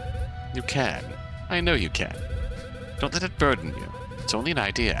 You can. I know you can. Don't let it burden you. It's only an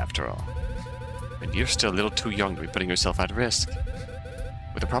idea, after all. And you're still a little too young to be putting yourself at risk.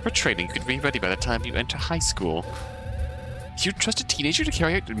 With the proper training, you could be ready by the time you enter high school. You'd trust a teenager to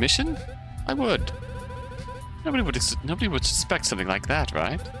carry out your mission? I would. Nobody would suspect something like that,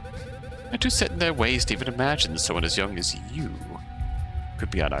 right? They're too set in their ways to even imagine someone as young as you could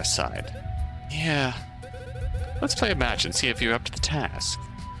be on our side. Yeah. Let's play a match and see if you're up to the task.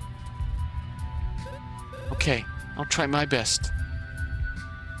 Okay, I'll try my best.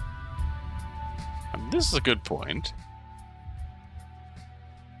 This is a good point.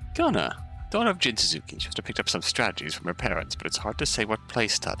 Kana, daughter of Jin Suzuki, she must have picked up some strategies from her parents, but it's hard to say what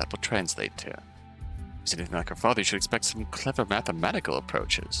playstyle that will translate to. If it's anything like her father, you should expect some clever mathematical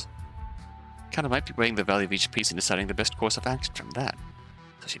approaches. Kana might be weighing the value of each piece and deciding the best course of action from that.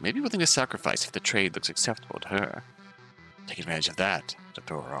 So she may be willing to sacrifice if the trade looks acceptable to her. Take advantage of that to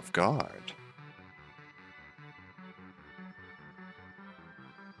throw her off guard.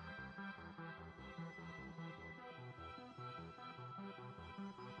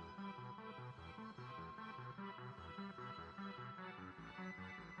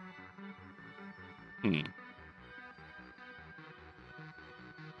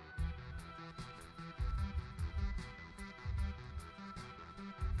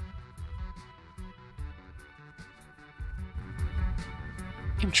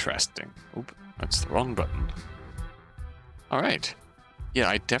 Interesting. Oop, that's the wrong button. Alright. Yeah,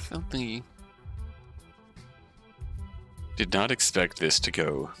 I definitely did not expect this to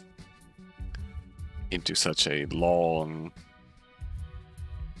go into such a long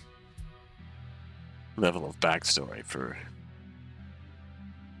level of backstory for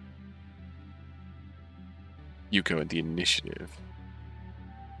Yuko and the Initiative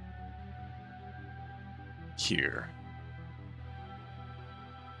here.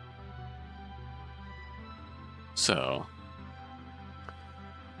 So,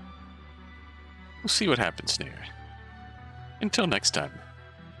 we'll see what happens there. Until next time.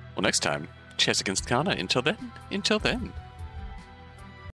 Well, next time, chess against Kana. Until then.